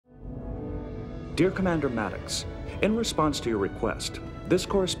Dear Commander Maddox, in response to your request, this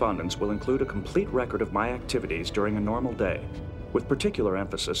correspondence will include a complete record of my activities during a normal day, with particular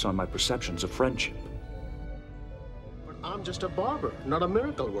emphasis on my perceptions of friendship. But I'm just a barber, not a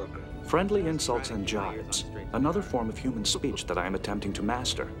miracle worker. Friendly insults and jibes, another form of human speech that I am attempting to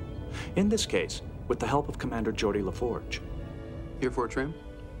master. In this case, with the help of Commander Geordi LaForge. Here for a trim?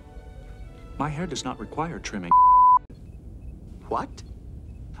 My hair does not require trimming. What?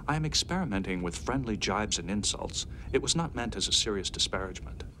 I am experimenting with friendly jibes and insults. It was not meant as a serious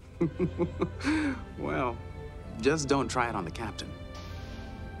disparagement. Well, just don't try it on the captain.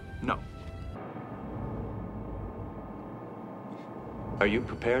 No. Are you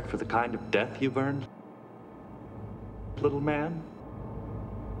prepared for the kind of death you've earned, little man?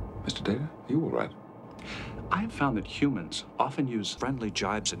 Mr. Data, are you all right? I have found that humans often use friendly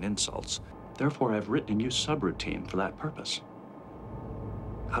jibes and insults. Therefore, I've written a new subroutine for that purpose.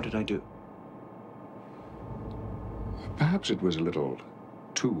 How did I do? Perhaps it was a little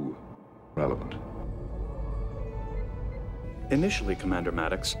too relevant. Initially, Commander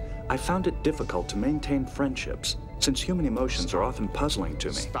Maddox, I found it difficult to maintain friendships, since human emotions are often puzzling to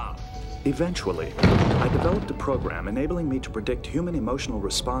me. Stop. Eventually, I developed a program enabling me to predict human emotional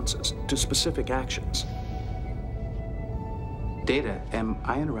responses to specific actions. Data, am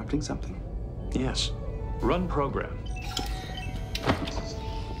I interrupting something? Yes. Run program.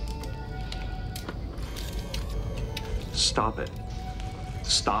 Stop it.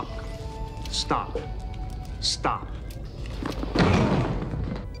 Stop. Stop. Stop.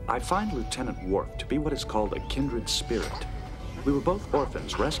 I find Lieutenant Worf to be what is called a kindred spirit. We were both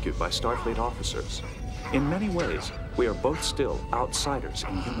orphans rescued by Starfleet officers. In many ways, we are both still outsiders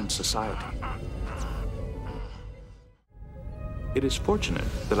in human society. It is fortunate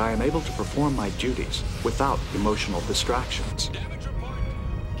that I am able to perform my duties without emotional distractions.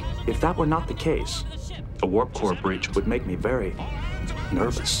 If that were not the case, a warp core breach would make me very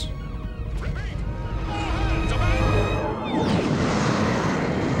nervous.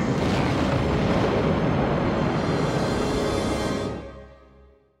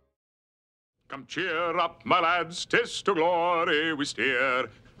 Come cheer up, my lads, 'tis to glory we steer,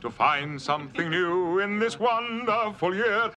 to find something new in this wonderful year.